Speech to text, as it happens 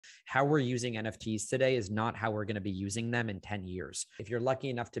how we're using NFTs today is not how we're going to be using them in 10 years. If you're lucky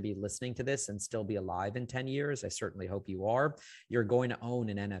enough to be listening to this and still be alive in 10 years, I certainly hope you are, you're going to own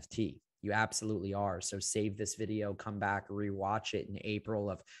an NFT. You absolutely are. So save this video, come back, rewatch it in April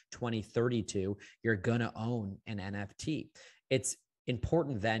of 2032. You're going to own an NFT. It's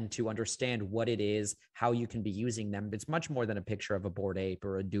important then to understand what it is, how you can be using them. It's much more than a picture of a Bored Ape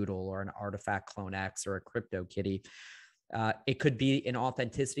or a doodle or an artifact clone X or a crypto kitty. It could be an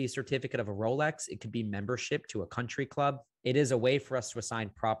authenticity certificate of a Rolex. It could be membership to a country club. It is a way for us to assign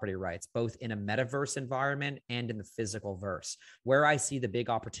property rights, both in a metaverse environment and in the physical verse. Where I see the big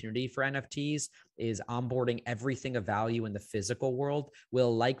opportunity for NFTs is onboarding everything of value in the physical world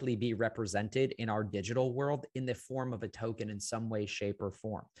will likely be represented in our digital world in the form of a token in some way, shape, or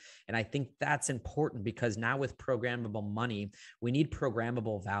form. And I think that's important because now with programmable money, we need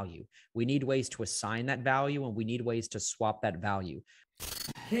programmable value. We need ways to assign that value and we need ways to swap that value.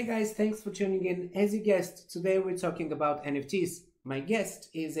 Hey guys, thanks for tuning in. As you guessed, today we're talking about NFTs. My guest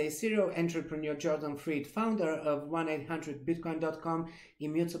is a serial entrepreneur, Jordan Fried, founder of 1-800bitcoin.com,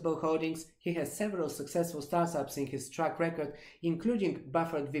 Immutable Holdings. He has several successful startups in his track record, including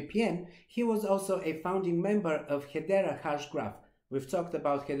Buffered VPN. He was also a founding member of Hedera Hashgraph. We've talked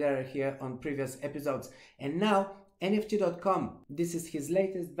about Hedera here on previous episodes. And now, NFT.com. This is his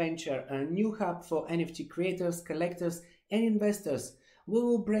latest venture, a new hub for NFT creators, collectors, and investors. We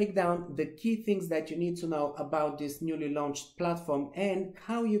will break down the key things that you need to know about this newly launched platform and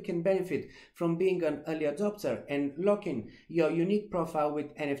how you can benefit from being an early adopter and lock in your unique profile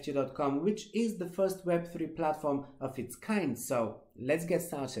with NFT.com, which is the first Web3 platform of its kind. So let's get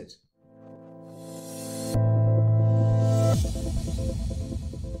started.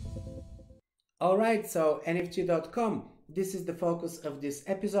 Alright, so NFT.com. This is the focus of this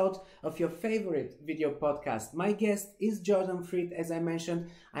episode of your favorite video podcast. My guest is Jordan Fried, as I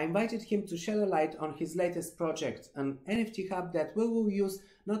mentioned. I invited him to shed a light on his latest project, an NFT hub that we will use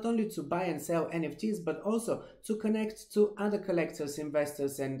not only to buy and sell NFTs, but also to connect to other collectors,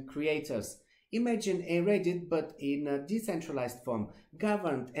 investors, and creators. Imagine a Reddit, but in a decentralized form,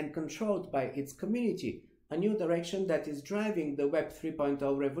 governed and controlled by its community. A new direction that is driving the Web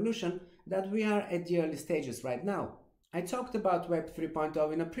 3.0 revolution that we are at the early stages right now. I talked about Web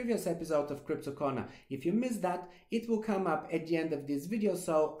 3.0 in a previous episode of Crypto Corner. If you missed that, it will come up at the end of this video,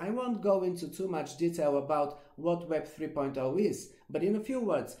 so I won't go into too much detail about what Web 3.0 is. But in a few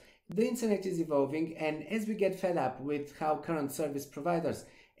words, the internet is evolving, and as we get fed up with how current service providers,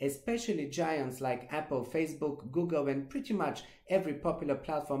 especially giants like Apple, Facebook, Google, and pretty much every popular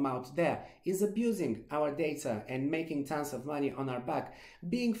platform out there is abusing our data and making tons of money on our back,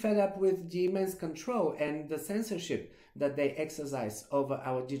 being fed up with the immense control and the censorship that they exercise over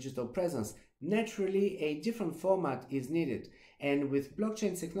our digital presence. Naturally, a different format is needed. And with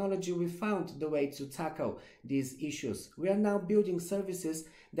blockchain technology, we found the way to tackle these issues. We are now building services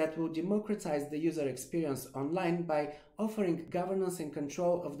that will democratize the user experience online by offering governance and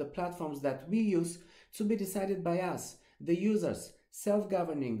control of the platforms that we use to be decided by us, the users.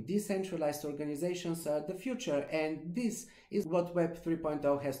 Self-governing, decentralized organizations are the future, and this is what Web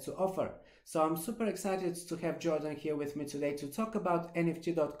 3.0 has to offer. So I'm super excited to have Jordan here with me today to talk about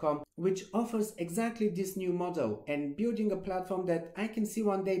NFT.com, which offers exactly this new model and building a platform that I can see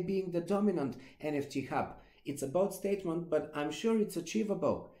one day being the dominant NFT hub. It's a bold statement, but I'm sure it's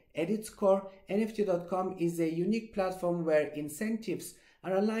achievable. At its core, NFT.com is a unique platform where incentives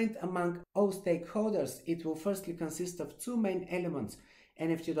are aligned among all stakeholders. It will firstly consist of two main elements: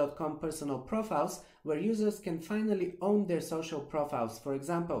 NFT.com personal profiles, where users can finally own their social profiles. For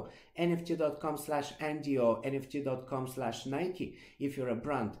example, NFT.com/Andy or NFT.com/Nike if you're a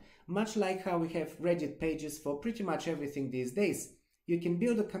brand. Much like how we have Reddit pages for pretty much everything these days. You can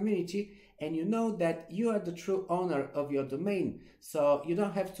build a community and you know that you are the true owner of your domain, so you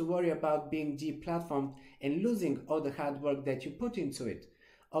don't have to worry about being deplatformed and losing all the hard work that you put into it.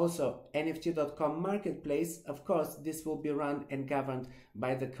 Also, NFT.com marketplace, of course, this will be run and governed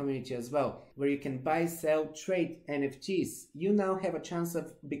by the community as well, where you can buy, sell, trade NFTs. You now have a chance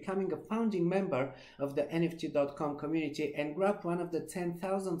of becoming a founding member of the NFT.com community and grab one of the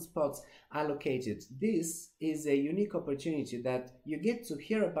 10,000 spots allocated. This is a unique opportunity that you get to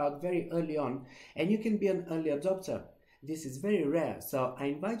hear about very early on, and you can be an early adopter. This is very rare, so I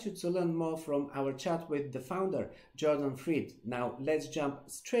invite you to learn more from our chat with the founder, Jordan Fried. Now, let's jump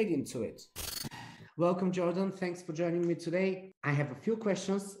straight into it. Welcome, Jordan. Thanks for joining me today. I have a few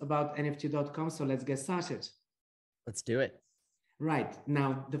questions about NFT.com, so let's get started. Let's do it. Right.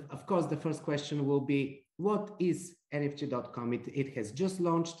 Now, of course, the first question will be, what is NFT.com? It has just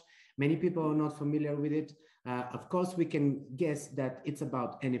launched. Many people are not familiar with it. Of course, we can guess that it's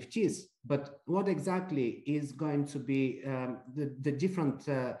about NFTs, but what exactly is going to be the different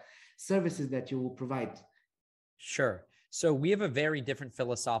services that you will provide? Sure. So we have a very different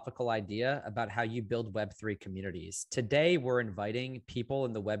philosophical idea about how you build Web3 communities. Today, we're inviting people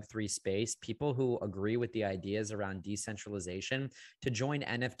in the Web3 space, people who agree with the ideas around decentralization, to join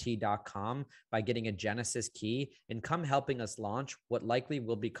NFT.com by getting a Genesis key and come helping us launch what likely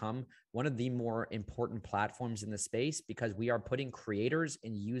will become one of the more important platforms in the space, because we are putting creators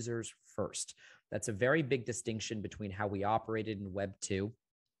and users first. That's a very big distinction between how we operated in Web2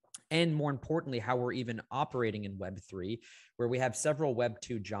 and, more importantly, how we're even operating in Web3, where we have several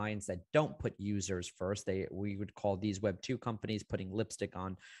Web2 giants that don't put users first. We would call these Web2 companies putting lipstick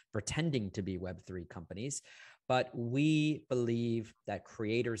on, pretending to be Web3 companies. But we believe that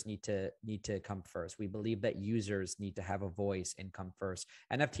creators need to come first. We believe that users need to have a voice and come first.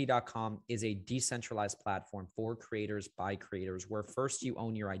 NFT.com is a decentralized platform for creators by creators, where first you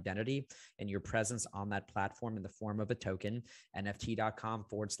own your identity and your presence on that platform in the form of a token.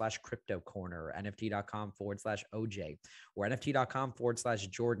 NFT.com/crypto corner, NFT.com/OJ, or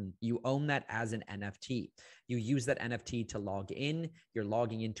NFT.com/Jordan. You own that as an NFT. You use that NFT to log in. You're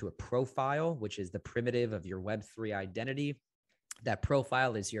logging into a profile, which is the primitive of your Web3 identity. That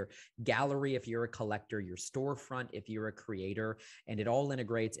profile is your gallery if you're a collector, your storefront if you're a creator, and it all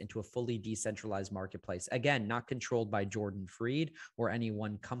integrates into a fully decentralized marketplace. Again, not controlled by Jordan Freed or any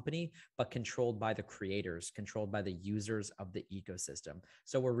one company, but controlled by the creators, controlled by the users of the ecosystem.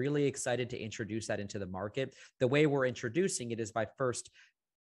 So we're really excited to introduce that into the market. The way we're introducing it is by first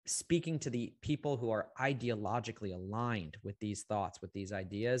speaking to the people who are ideologically aligned with these thoughts, with these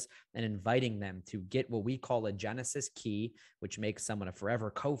ideas, and inviting them to get what we call a Genesis key, which makes someone a forever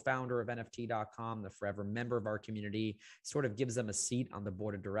co-founder of NFT.com, the forever member of our community, sort of gives them a seat on the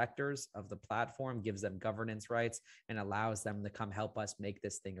board of directors of the platform, gives them governance rights, and allows them to come help us make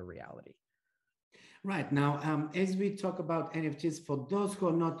this thing a reality. Right. Now, as we talk about NFTs, for those who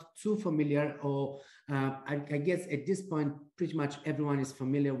are not too familiar, or I guess at this point, pretty much everyone is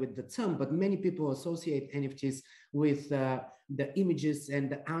familiar with the term, but many people associate NFTs with the images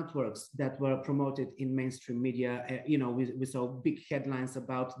and the artworks that were promoted in mainstream media. We saw big headlines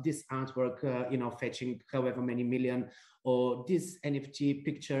about this artwork, fetching however many million, or this NFT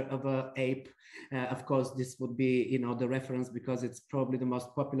picture of an ape. Of course, this would be, the reference because it's probably the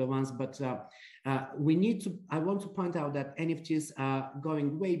most popular ones. But I want to point out that NFTs are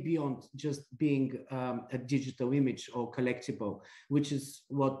going way beyond just being a digital image or collectible, which is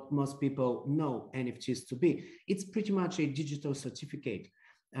what most people know NFTs to be. It's pretty much a digital certificate,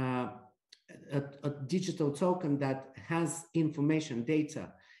 a digital token that has information,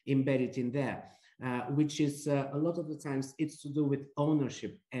 data embedded in there. Which is a lot of the times it's to do with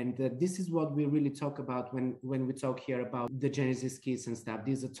ownership. And this is what we really talk about when we talk here about the Genesis keys and stuff.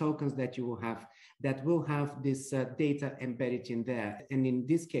 These are tokens that you will have that will have this data embedded in there. And in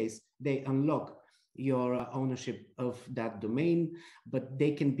this case, they unlock your ownership of that domain, but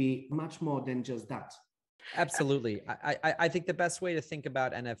they can be much more than just that. Absolutely. I think the best way to think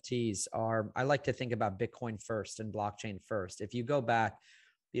about NFTs I like to think about Bitcoin first and blockchain first. If you go back,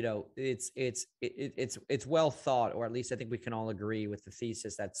 it's well thought, or at least I think we can all agree with the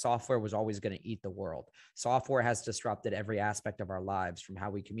thesis that software was always going to eat the world. Software has disrupted every aspect of our lives, from how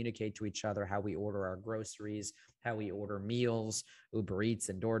we communicate to each other, how we order our groceries, how we order meals, Uber Eats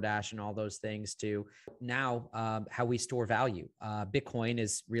and DoorDash and all those things, to now how we store value. Bitcoin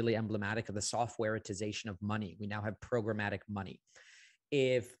is really emblematic of the softwareization of money. We now have programmatic money.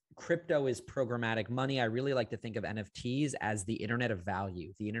 If crypto is programmatic money, I really like to think of NFTs as the internet of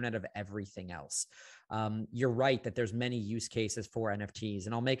value, the internet of everything else. You're right that there's many use cases for NFTs,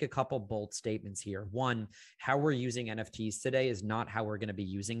 and I'll make a couple bold statements here. One, how we're using NFTs today is not how we're going to be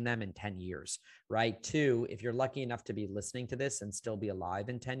using them in 10 years, right? Two, if you're lucky enough to be listening to this and still be alive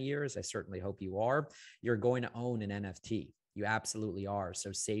in 10 years, I certainly hope you are, you're going to own an NFT. You absolutely are.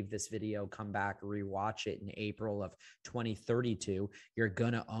 So save this video, come back, rewatch it in April of 2032. You're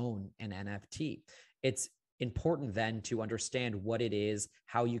going to own an NFT. It's important then to understand what it is,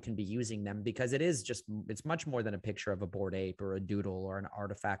 how you can be using them, because it's much more than a picture of a Bored Ape or a doodle or an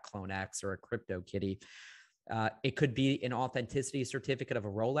artifact clone X or a crypto kitty. It could be an authenticity certificate of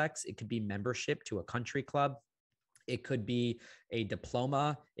a Rolex. It could be membership to a country club. It could be a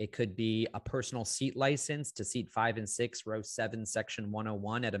diploma. It could be a personal seat license to seat 5 and 6, row 7, section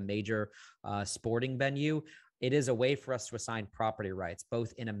 101 at a major sporting venue. It is a way for us to assign property rights,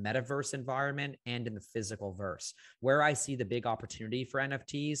 both in a metaverse environment and in the physical verse. Where I see the big opportunity for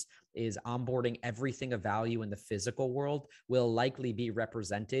NFTs is onboarding everything of value in the physical world will likely be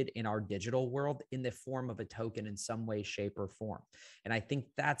represented in our digital world in the form of a token in some way, shape, or form. And I think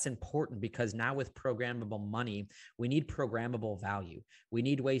that's important because now with programmable money, we need programmable value. We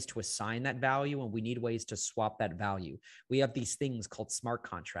need ways to assign that value and we need ways to swap that value. We have these things called smart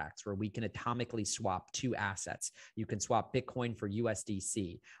contracts where we can atomically swap two assets. You can swap Bitcoin for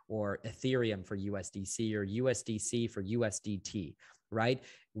USDC or Ethereum for USDC or USDC for USDT, right?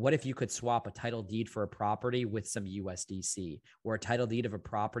 What if you could swap a title deed for a property with some USDC or a title deed of a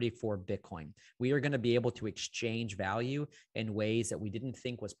property for Bitcoin? We are going to be able to exchange value in ways that we didn't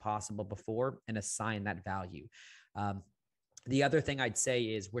think was possible before and assign that value. The other thing I'd say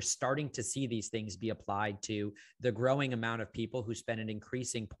is we're starting to see these things be applied to the growing amount of people who spend an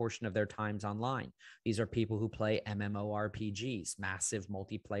increasing portion of their times online. These are people who play MMORPGs, massive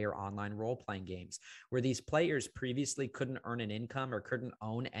multiplayer online role-playing games, where these players previously couldn't earn an income or couldn't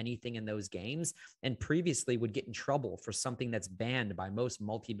own anything in those games, and previously would get in trouble for something that's banned by most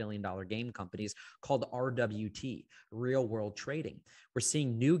multi-billion-dollar game companies called RWT, real-world trading. We're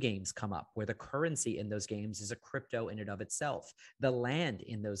seeing new games come up where the currency in those games is a crypto in and of itself. The land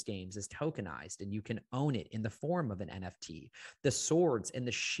in those games is tokenized and you can own it in the form of an NFT. The swords and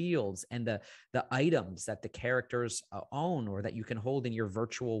the shields and the items that the characters own or that you can hold in your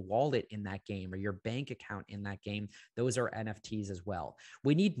virtual wallet in that game or your bank account in that game, those are NFTs as well.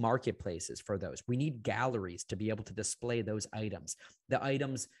 We need marketplaces for those. We need galleries to be able to display those items. The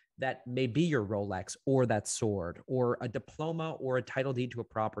items that may be your Rolex or that sword or a diploma or a title deed to a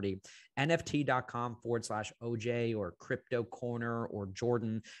property. NFT.com/OJ or Crypto Corner or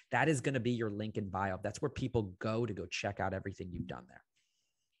Jordan. That is going to be your link in bio. That's where people go to go check out everything you've done there.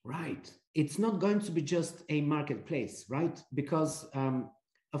 Right. It's not going to be just a marketplace, right? Because,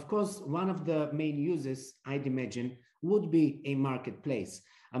 of course, one of the main uses, I'd imagine, would be a marketplace.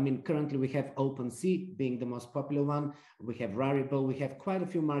 I mean, currently we have OpenSea being the most popular one. We have Rarible. We have quite a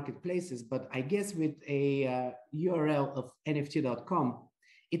few marketplaces, but I guess with a URL of NFT.com,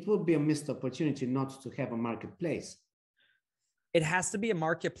 it would be a missed opportunity not to have a marketplace. It has to be a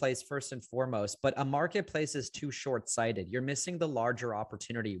marketplace first and foremost, but a marketplace is too short-sighted. You're missing the larger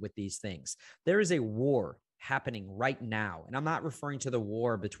opportunity with these things. There is a war happening right now. And I'm not referring to the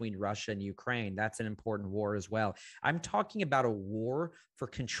war between Russia and Ukraine. That's an important war as well. I'm talking about a war for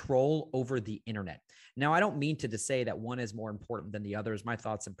control over the internet. Now, I don't mean to say that one is more important than the others. My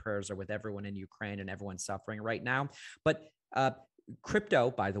thoughts and prayers are with everyone in Ukraine and everyone suffering right now. But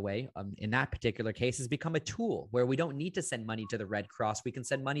crypto, by the way, in that particular case, has become a tool where we don't need to send money to the Red Cross. We can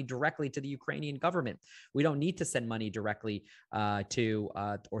send money directly to the Ukrainian government. We don't need to send money directly or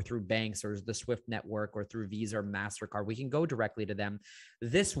through banks or the SWIFT network or through Visa or MasterCard. We can go directly to them.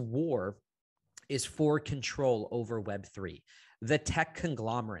 This war is for control over Web3. The tech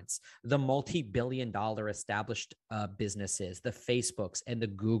conglomerates, the multi-billion-dollar established businesses, the Facebooks and the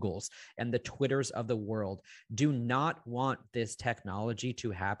Googles and the Twitters of the world do not want this technology to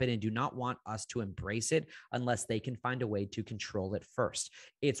happen and do not want us to embrace it unless they can find a way to control it first.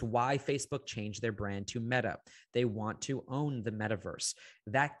 It's why Facebook changed their brand to Meta. They want to own the metaverse.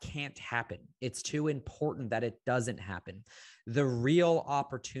 That can't happen. It's too important that it doesn't happen. The real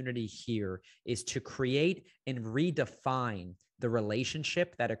opportunity here is to create and redefine the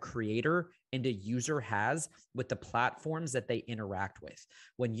relationship that a creator and a user has with the platforms that they interact with.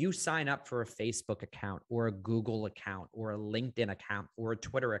 When you sign up for a Facebook account or a Google account or a LinkedIn account or a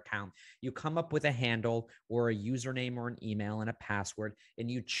Twitter account, you come up with a handle or a username or an email and a password,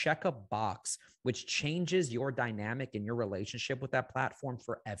 and you check a box which changes your dynamic and your relationship with that platform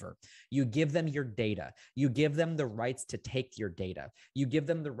forever. You give them your data. You give them the rights to take your data. You give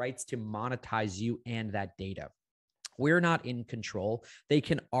them the rights to monetize you and that data. We're not in control. They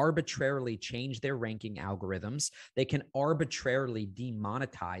can arbitrarily change their ranking algorithms. They can arbitrarily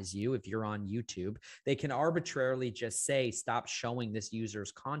demonetize you if you're on YouTube. They can arbitrarily just say, stop showing this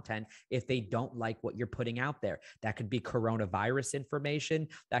user's content if they don't like what you're putting out there. That could be coronavirus information.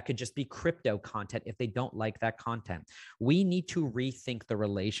 That could just be crypto content if they don't like that content. We need to rethink the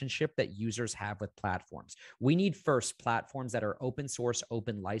relationship that users have with platforms. We need first platforms that are open source,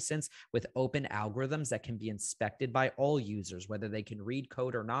 open license with open algorithms that can be inspected by all users, whether they can read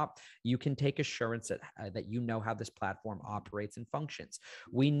code or not. You can take assurance that you know how this platform operates and functions.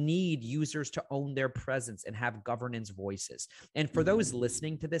 We need users to own their presence and have governance voices. And for those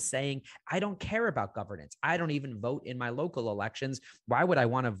listening to this saying, I don't care about governance, I don't even vote in my local elections, why would I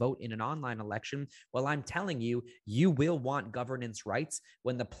want to vote in an online election? Well, I'm telling you, you will want governance rights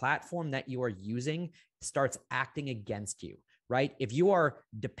when the platform that you are using starts acting against you, right? If you are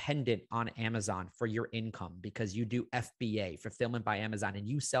dependent on Amazon for your income because you do FBA, fulfillment by Amazon, and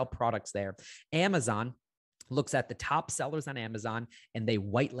you sell products there, Amazon looks at the top sellers on Amazon and they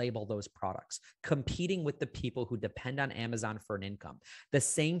white label those products, competing with the people who depend on Amazon for an income. The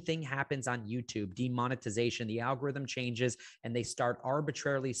same thing happens on YouTube, demonetization, the algorithm changes and they start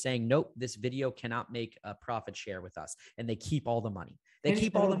arbitrarily saying, nope, this video cannot make a profit share with us. And they keep all the money. They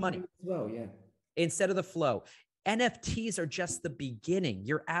keep all the money. As well, yeah. Instead of the flow. NFTs are just the beginning.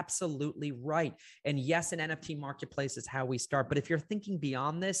 You're absolutely right. And yes, an NFT marketplace is how we start. But if you're thinking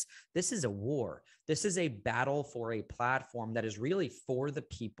beyond this, this is a war. This is a battle for a platform that is really for the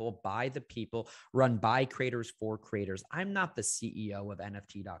people, by the people, run by creators for creators. I'm not the CEO of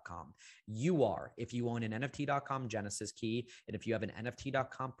NFT.com. You are, if you own an NFT.com Genesis key, and if you have an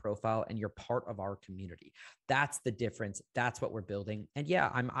NFT.com profile and you're part of our community. That's the difference. That's what we're building. And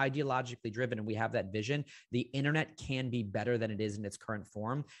yeah, I'm ideologically driven and we have that vision. The internet can be better than it is in its current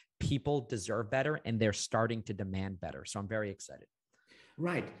form. People deserve better and they're starting to demand better. So I'm very excited.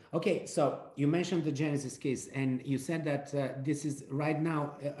 Right. Okay. So you mentioned the Genesis keys and you said that this is right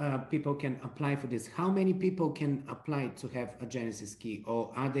now, people can apply for this. How many people can apply to have a Genesis key,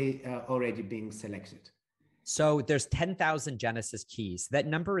 or are they already being selected? So there's 10,000 Genesis keys. That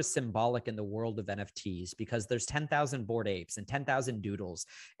number is symbolic in the world of NFTs because there's 10,000 Bored Apes and 10,000 doodles,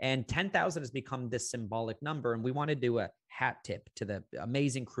 and 10,000 has become this symbolic number. And we want to do a hat tip to the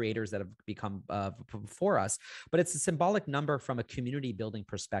amazing creators that have become before us, but it's a symbolic number from a community building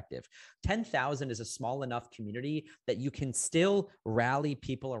perspective. 10,000 is a small enough community that you can still rally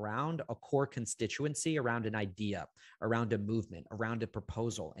people around a core constituency, around an idea, around a movement, around a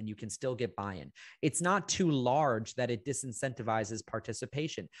proposal, and you can still get buy-in. It's not too large that it disincentivizes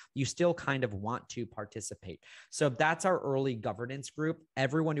participation. You still kind of want to participate. So that's our early governance group.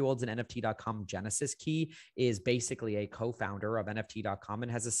 Everyone who holds an NFT.com Genesis key is basically a co-founder of NFT.com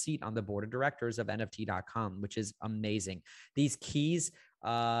and has a seat on the board of directors of NFT.com, which is amazing. These keys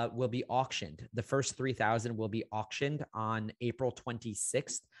will be auctioned. The first 3,000 will be auctioned on April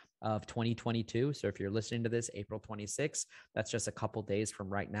 26th of 2022. So if you're listening to this, April 26th, that's just a couple days from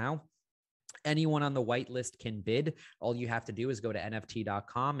right now. Anyone on the whitelist can bid. All you have to do is go to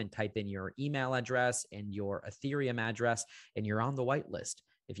NFT.com and type in your email address and your Ethereum address, and you're on the whitelist.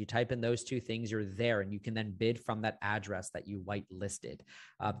 If you type in those two things, you're there, and you can then bid from that address that you whitelisted.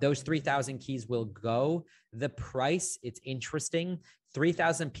 Those 3,000 keys will go. The price, it's interesting.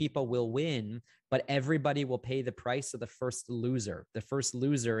 3,000 people will win, but everybody will pay the price of the first loser. The first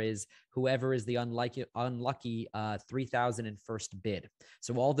loser is whoever is the unlucky 3,000 in first bid.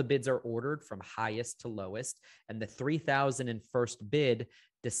 So all the bids are ordered from highest to lowest, and the 3,000 in first bid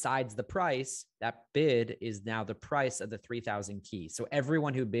decides the price. That bid is now the price of the 3,000 keys. So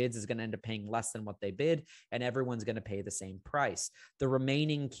everyone who bids is going to end up paying less than what they bid, and everyone's going to pay the same price. The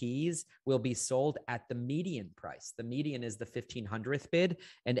remaining keys will be sold at the median price. The median is the 1,500th bid,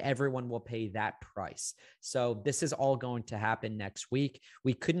 and everyone will pay that price. So this is all going to happen next week.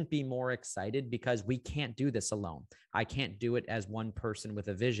 We couldn't be more excited because we can't do this alone. I can't do it as one person with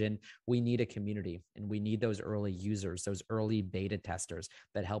a vision. We need a community, and we need those early users, those early beta testers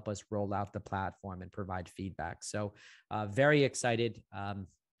that help us roll out the platform and provide feedback. So very excited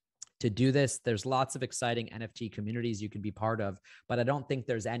to do this. There's lots of exciting NFT communities you can be part of, but I don't think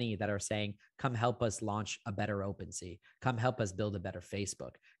there's any that are saying, come help us launch a better OpenSea. Come help us build a better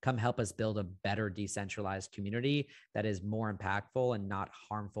Facebook. Come help us build a better decentralized community that is more impactful and not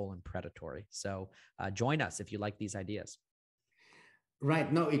harmful and predatory. So join us if you like these ideas.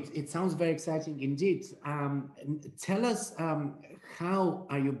 Right. No, it sounds very exciting indeed. Tell us, how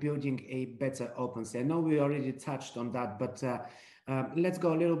are you building a better OpenSea? I know we already touched on that, but let's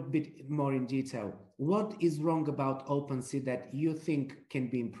go a little bit more in detail. What is wrong about OpenSea that you think can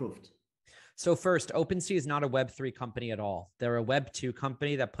be improved? So first, OpenSea is not a Web3 company at all. They're a Web2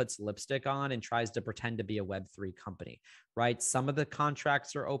 company that puts lipstick on and tries to pretend to be a Web3 company, right? Some of the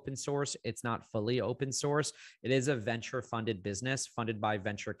contracts are open source. It's not fully open source. It is a venture-funded business funded by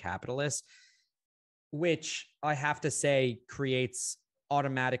venture capitalists, which I have to say creates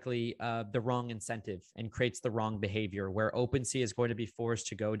automatically the wrong incentive and creates the wrong behavior, where OpenSea is going to be forced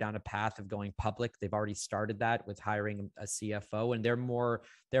to go down a path of going public. They've already started that with hiring a CFO, and they're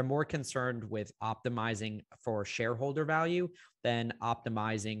more concerned with optimizing for shareholder value than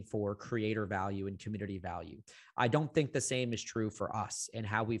optimizing for creator value and community value. I don't think the same is true for us and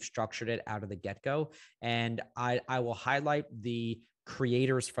how we've structured it out of the get-go. And I will highlight the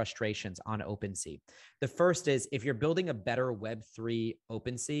creators' frustrations on OpenSea. The first is, if you're building a better Web3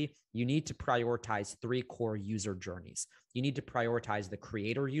 OpenSea, you need to prioritize 3 core user journeys. You need to prioritize the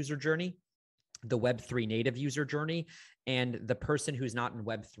creator user journey. the Web3 native user journey and the person who's not in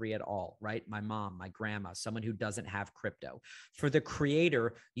Web3 at all, right? My mom, my grandma, someone who doesn't have crypto. For the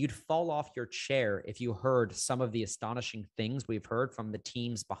creator, you'd fall off your chair if you heard some of the astonishing things we've heard from the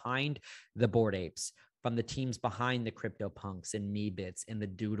teams behind the Bored Apes, from the teams behind the CryptoPunks and Meebits and the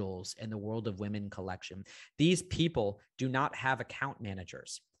Doodles and the World of Women collection. These people do not have account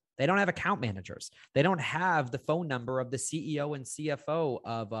managers. They don't have account managers. They don't have the phone number of the CEO and CFO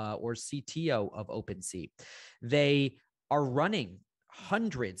of or CTO of OpenSea. They are running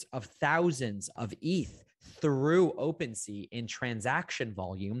hundreds of thousands of ETH through OpenSea in transaction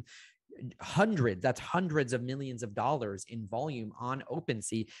volume. That's hundreds of millions of dollars in volume on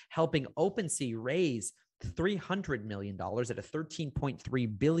OpenSea, helping OpenSea raise $300 million at a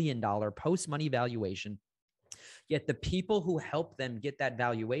 $13.3 billion post-money valuation. Yet the people who help them get that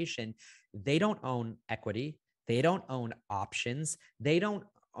valuation, they don't own equity. They don't own options. They don't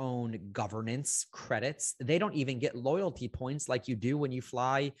own governance credits. They don't even get loyalty points like you do when you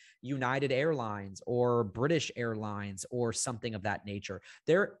fly United Airlines or British Airlines or something of that nature.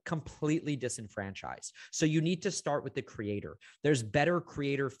 They're completely disenfranchised. So you need to start with the creator. There's better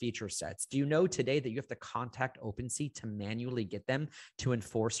creator feature sets. Do you know today that you have to contact OpenSea to manually get them to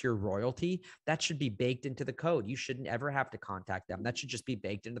enforce your royalty? That should be baked into the code. You shouldn't ever have to contact them. That should just be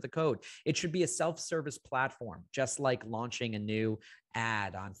baked into the code. It should be a self-service platform, just like launching a new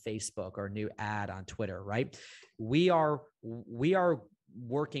ad on Facebook or a new ad on Twitter, right? We are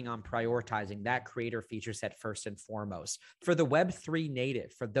working on prioritizing that creator feature set first and foremost. For the Web3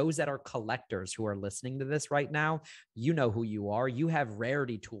 native, for those that are collectors who are listening to this right now, you know who you are. You have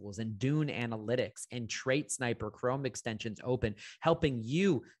rarity tools and Dune analytics and Trait Sniper Chrome extensions open, helping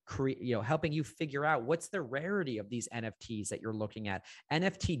you helping you figure out what's the rarity of these NFTs that you're looking at.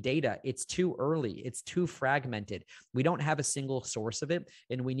 NFT data, it's too early. It's too fragmented. We don't have a single source of it,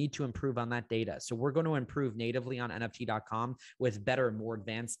 and we need to improve on that data. So we're going to improve natively on NFT.com with better, more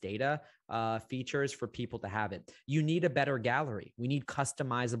advanced data features for people to have it. You need a better gallery. We need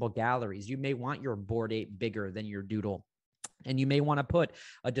customizable galleries. You may want your Bored Ape bigger than your doodle. And you may want to put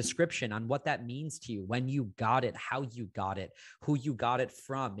a description on what that means to you, when you got it, how you got it, who you got it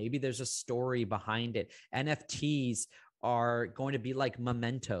from. Maybe there's a story behind it. NFTs are going to be like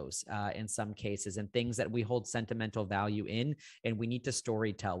mementos in some cases, and things that we hold sentimental value in, and we need to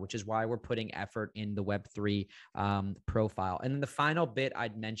story tell, which is why we're putting effort in the Web3 profile. And then the final bit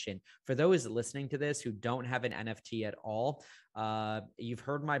I'd mention, for those listening to this who don't have an NFT at all, you've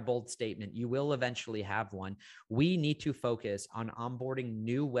heard my bold statement. You will eventually have one. We need to focus on onboarding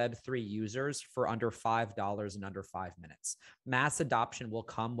new Web3 users for under $5 in under 5 minutes. Mass adoption will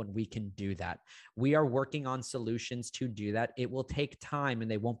come when we can do that. We are working on solutions to do that. It will take time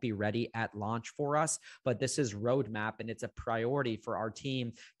and they won't be ready at launch for us, but this is roadmap, and it's a priority for our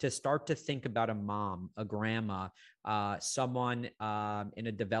team to start to think about a mom, a grandma, someone in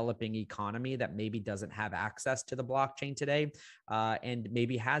a developing economy that maybe doesn't have access to the blockchain today, and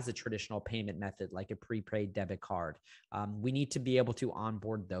maybe has a traditional payment method like a prepaid debit card. We need to be able to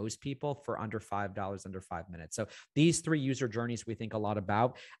onboard those people for under $5, under 5 minutes. So these three user journeys we think a lot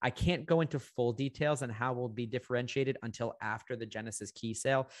about. I can't go into full details on how we'll be differentiated until after the Genesis key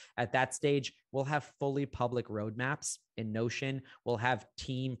sale. At that stage, we'll have fully public roadmaps in Notion. We'll have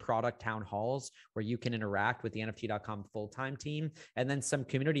team product town halls where you can interact with the NFT.com full-time team, and then some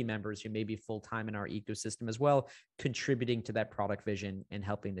community members who may be full-time in our ecosystem as well, contributing to that product vision and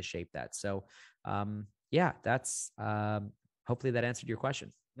helping to shape that. So yeah, that's hopefully that answered your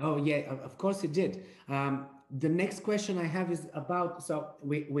question. Oh yeah, of course it did. The next question I have is about, so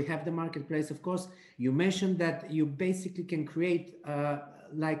we have the marketplace, of course. You mentioned that you basically can create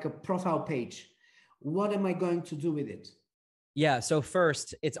like a profile page. What am I going to do with it? Yeah. So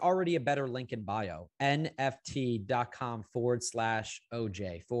first, it's already a better link in bio,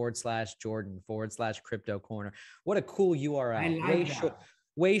 nft.com/OJ/Jordan/crypto corner. What a cool URL. I like that.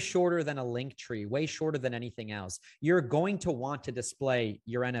 Way shorter than a link tree, way shorter than anything else. You're going to want to display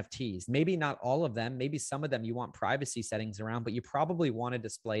your NFTs. Maybe not all of them. Maybe some of them you want privacy settings around, but you probably want to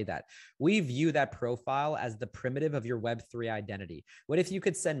display that. We view that profile as the primitive of your Web3 identity. What if you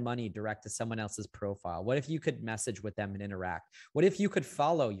could send money direct to someone else's profile? What if you could message with them and interact? What if you could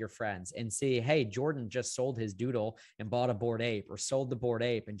follow your friends and see, hey, Jordan just sold his doodle and bought a Bored Ape, or sold the Bored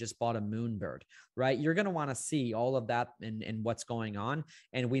Ape and just bought a Moonbird, right? You're going to want to see all of that and what's going on.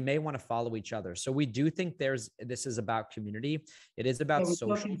 And we may want to follow each other. So we do think this is about community. It is about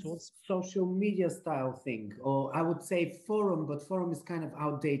social tools. Social media style thing, or I would say forum, but forum is kind of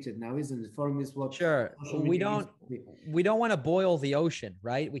outdated now, isn't it? Forum is what. Sure. we don't want to boil the ocean,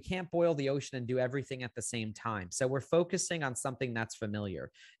 right? We can't boil the ocean and do everything at the same time. So we're focusing on something that's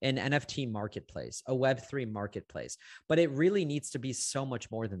familiar, an NFT marketplace, a Web3 marketplace. But it really needs to be so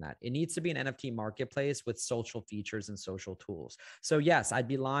much more than that. It needs to be an NFT marketplace with social features and social tools. So yes, I'd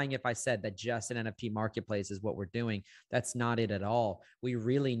be lying if I said that just an NFT marketplace is what we're doing. That's not it at all. We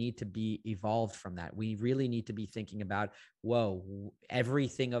really need to be evolved from that. We really need to be thinking about, whoa,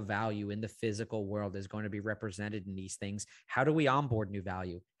 everything of value in the physical world is going to be represented in these things. How do we onboard new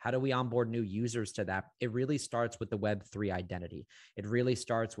value? How do we onboard new users to that? It really starts with the Web3 identity. It really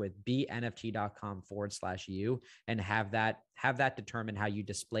starts with benft.com/you and have that determine how you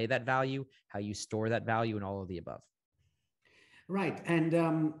display that value, how you store that value, and all of the above. Right.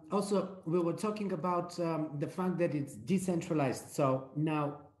 And also, we were talking about the fact that it's decentralized. So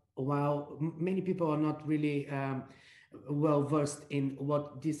now, while many people are not really well versed in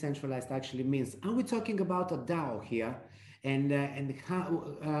what decentralized actually means, are we talking about a DAO here? And how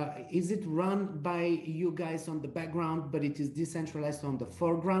is it run by you guys on the background, but it is decentralized on the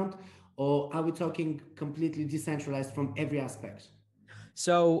foreground? Or are we talking completely decentralized from every aspect?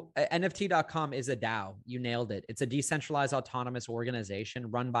 So NFT.com is a DAO. You nailed it. It's a decentralized autonomous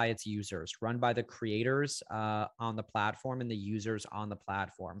organization run by its users, run by the creators on the platform and the users on the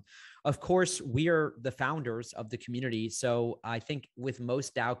platform. Of course, we are the founders of the community. So I think with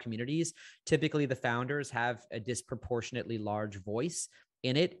most DAO communities, typically the founders have a disproportionately large voice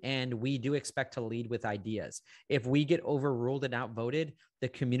in it, and we do expect to lead with ideas. If we get overruled and outvoted, the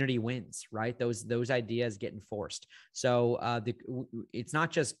community wins, right? Those ideas get enforced. So it's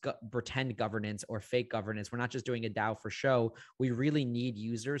not just pretend governance or fake governance. We're not just doing a DAO for show. We really need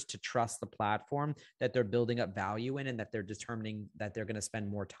users to trust the platform that they're building up value in and that they're determining that they're going to spend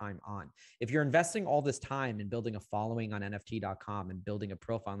more time on. If you're investing all this time in building a following on NFT.com and building a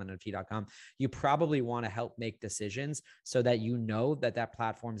profile on NFT.com, you probably want to help make decisions so that you know that that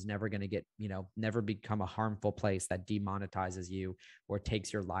platform is never going to get, never become a harmful place that demonetizes you or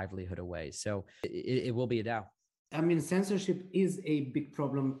takes your livelihood away. So it will be a DAO. I mean, censorship is a big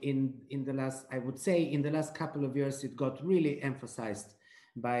problem in the last, I would say, in the last couple of years. It got really emphasized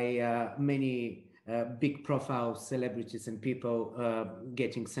by many big profile celebrities and people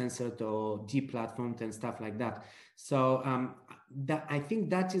getting censored or deplatformed and stuff like that. So I think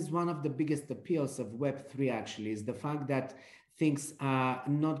that is one of the biggest appeals of Web3 actually, is the fact that things are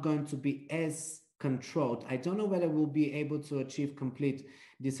not going to be as controlled. I don't know whether we'll be able to achieve complete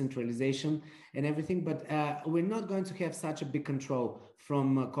decentralization and everything, but we're not going to have such a big control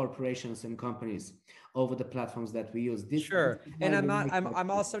from corporations and companies over the platforms that we use. Sure. And I'm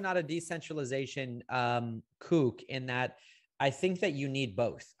also not a decentralization kook in that I think that you need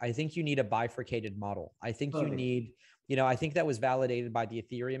both. I think you need a bifurcated model. I think you need, I think that was validated by the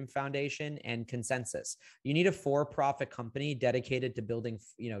Ethereum Foundation and Consensus. You need a for-profit company dedicated to building,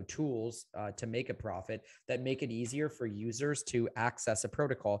 tools to make a profit that make it easier for users to access a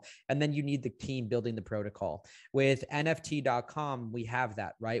protocol. And then you need the team building the protocol. With NFT.com, we have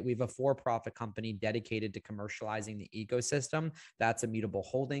that, right? We have a for-profit company dedicated to commercializing the ecosystem. That's Immutable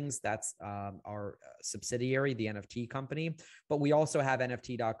Holdings. That's our subsidiary, the NFT company. But we also have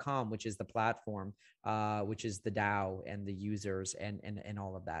NFT.com, which is the platform, which is the DAO and the users and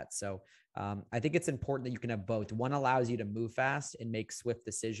all of that. So I think it's important that you can have both. One allows you to move fast and make swift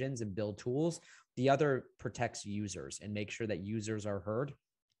decisions and build tools. The other protects users and make sure that users are heard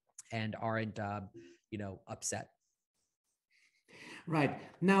and aren't, upset. Right.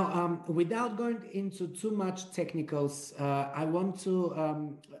 Now, without going into too much technicals, I want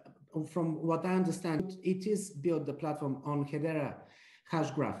to, from what I understand, it is built, the platform, on Hedera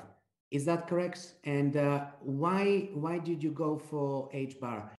Hashgraph. Is that correct? And why did you go for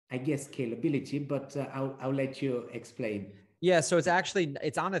HBAR? I guess scalability, but I'll let you explain. Yeah, so it's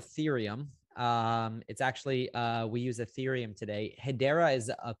on Ethereum. It's actually, we use Ethereum today. Hedera is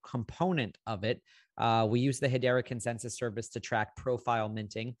a component of it. We use the Hedera consensus service to track profile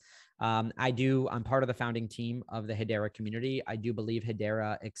minting. I'm part of the founding team of the Hedera community. I do believe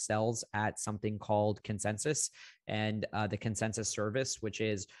Hedera excels at something called consensus and the consensus service, which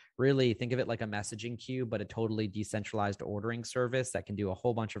is really, think of it like a messaging queue, but a totally decentralized ordering service that can do a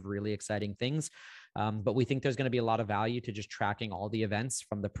whole bunch of really exciting things. But we think there's going to be a lot of value to just tracking all the events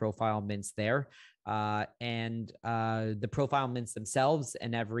from the profile mints there. And the profile mints themselves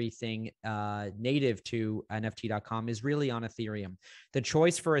and everything native to NFT.com is really on Ethereum. The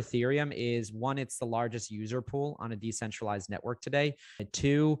choice for Ethereum is, one, it's the largest user pool on a decentralized network today.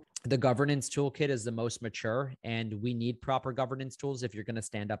 Two, the governance toolkit is the most mature, and we need proper governance tools if you're going to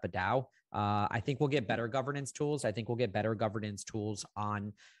stand up a DAO. I think we'll get better governance tools. I think we'll get better governance tools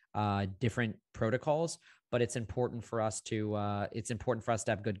on different protocols. but it's important for us to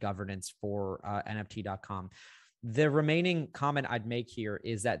have good governance for NFT.com. The remaining comment I'd make here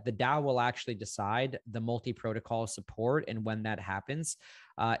is that the DAO will actually decide the multi-protocol support, and when that happens,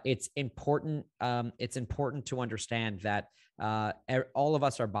 it's important to understand that all of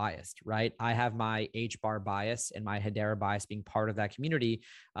us are biased, right? I have my HBAR bias and my Hedera bias being part of that community.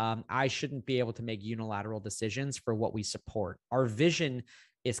 I shouldn't be able to make unilateral decisions for what we support. Our vision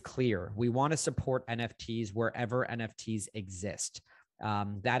is clear. We want to support NFTs wherever NFTs exist.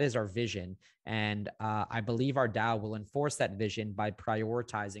 That is our vision. And I believe our DAO will enforce that vision by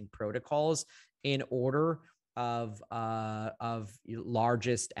prioritizing protocols in order of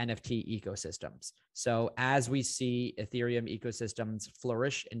largest NFT ecosystems. So as we see Ethereum ecosystems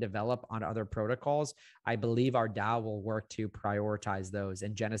flourish and develop on other protocols, I believe our DAO will work to prioritize those,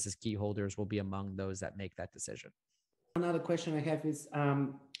 and Genesis key holders will be among those that make that decision. Another question I have is,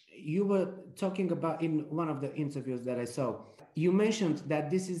 you were talking about in one of the interviews that I saw, you mentioned that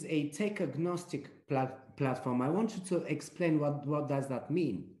this is a tech agnostic platform. I want you to explain what does that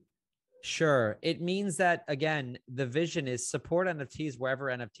mean? Sure. It means that, again, the vision is support NFTs wherever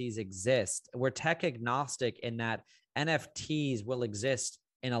NFTs exist. We're tech agnostic in that NFTs will exist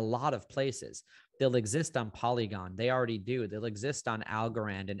in a lot of places. They'll exist on Polygon. They already do. They'll exist on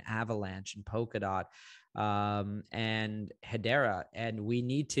Algorand and Avalanche and Polkadot and Hedera. And we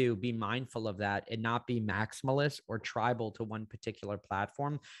need to be mindful of that and not be maximalist or tribal to one particular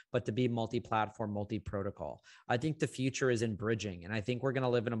platform, but to be multi-platform, multi-protocol. I think the future is in bridging. And I think we're going to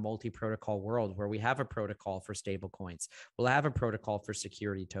live in a multi-protocol world where we have a protocol for stable coins. We'll have a protocol for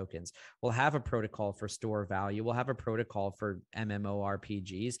security tokens. We'll have a protocol for store value. We'll have a protocol for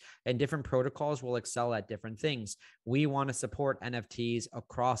MMORPGs, and different protocols will excel at different things. We want to support NFTs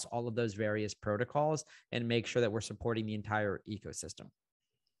across all of those various protocols and make sure that we're supporting the entire ecosystem.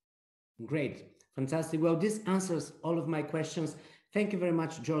 Great. Fantastic. Well, this answers all of my questions. Thank you very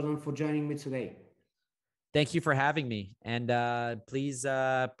much, Jordan, for joining me today. Thank you for having me. And please,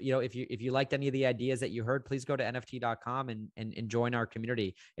 if you liked any of the ideas that you heard, please go to NFT.com and join our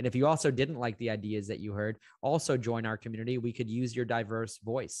community. And if you also didn't like the ideas that you heard, also join our community. We could use your diverse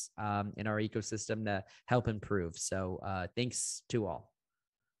voice in our ecosystem to help improve. So thanks to all.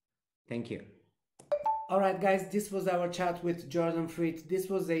 Thank you. All right, guys, this was our chat with Jordan Fried. This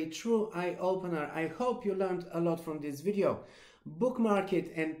was a true eye-opener. I hope you learned a lot from this video. Bookmark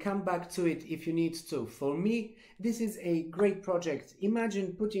it and come back to it if you need to. For me, this is a great project.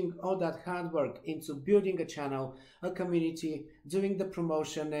 Imagine putting all that hard work into building a channel, a community, doing the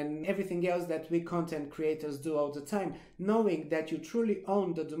promotion and everything else that we content creators do all the time, knowing that you truly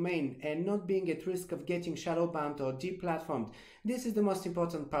own the domain and not being at risk of getting shadow banned or deplatformed. This is the most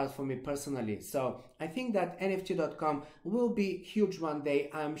important part for me personally. So I think that NFT.com will be huge one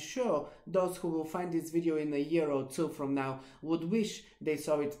day. I'm sure those who will find this video in a year or two from now would wish they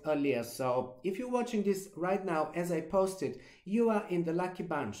saw it earlier. So if you're watching this right now as I posted, you are in the lucky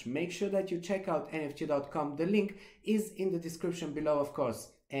bunch. Make sure that you check out NFT.com. The link is in the description below, of course.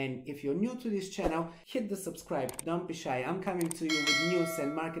 And if you're new to this channel, hit the subscribe. Don't be shy. I'm coming to you with news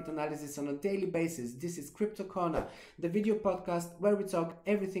and market analysis on a daily basis. This is Crypto Corner, the video podcast where we talk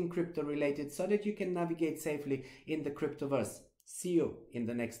everything crypto related so that you can navigate safely in the cryptoverse. See you in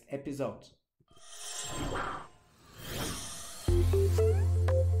the next episode.